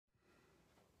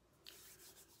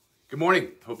Good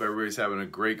morning. Hope everybody's having a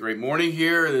great morning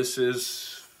here. This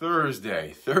is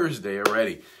Thursday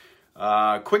already.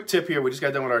 Quick tip here. We just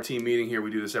got done with our team meeting here.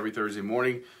 We do this every Thursday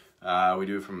morning. We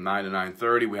do it from 9 to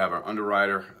 9:30. We have our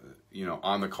underwriter,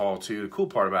 on the call too. The cool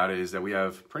part about it is that we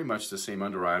have pretty much the same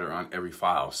underwriter on every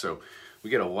file. So we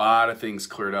get a lot of things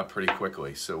cleared up pretty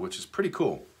quickly, which is pretty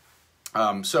cool.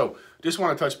 So just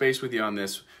want to touch base with you on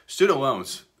this. Student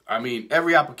loans. I mean,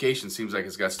 every application seems like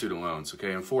it's got student loans,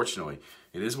 okay? Unfortunately,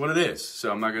 it is what it is. So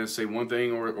I'm not going to say one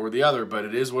thing or the other, but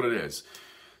it is what it is.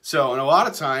 So, and a lot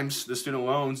of times, the student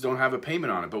loans don't have a payment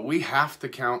on it, but we have to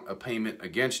count a payment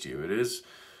against you. It is,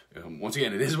 once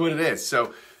again, it is what it is.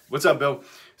 So, what's up, Bill?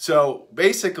 So,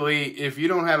 basically, if you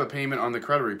don't have a payment on the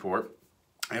credit report,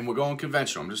 and we're going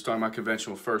conventional, I'm just talking about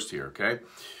conventional first here, okay?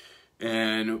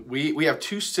 And we have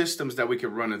two systems that we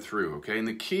can run it through, okay? And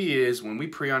the key is when we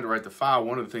pre-underwrite the file,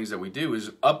 one of the things that we do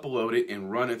is upload it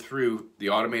and run it through the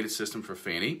automated system for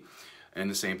Fannie, and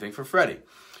the same thing for Freddie.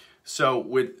 So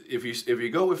if you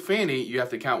go with Fannie, you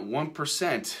have to count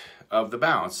 1% of the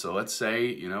balance. So let's say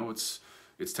it's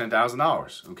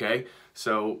 $10,000, okay?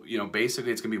 So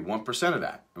basically it's gonna be 1% of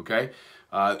that, okay?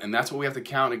 And that's what we have to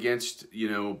count against,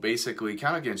 basically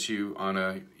count against you on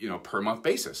a per month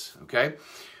basis, okay?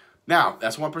 Now,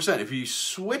 that's 1%. If you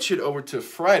switch it over to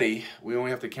Freddie, we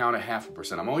only have to count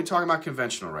 0.5%. I'm only talking about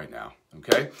conventional right now,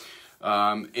 okay?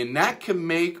 And that can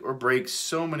make or break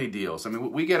so many deals. I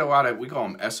mean, we get a lot of, we call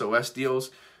them SOS deals,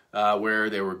 where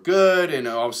they were good, and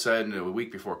all of a sudden, a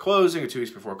week before closing or 2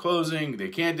 weeks before closing, they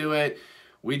can't do it.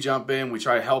 We jump in, we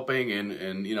try helping,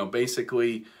 and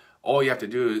basically, all you have to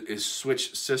do is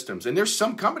switch systems. And there's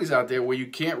some companies out there where you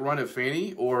can't run a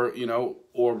Fannie or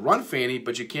run Fannie,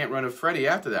 but you can't run a Freddie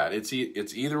after that. It's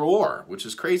either or, which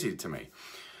is crazy to me.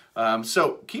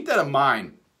 So keep that in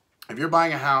mind. If you're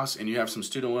buying a house and you have some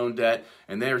student loan debt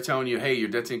and they're telling you, hey, your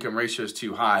debt to income ratio is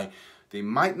too high, they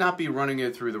might not be running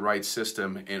it through the right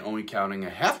system and only counting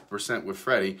 0.5% with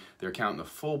Freddie. They're counting the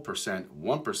full percent,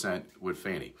 1% with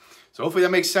Fannie. So hopefully that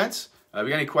makes sense. If you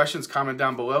got any questions, comment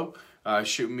down below.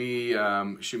 Shoot me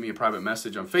a private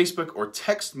message on Facebook or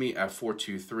text me at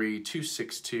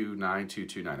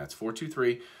 423-262-9229. That's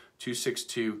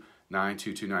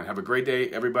 423-262-9229. Have a great day,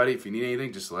 everybody. If you need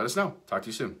anything, just let us know. Talk to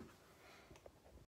you soon.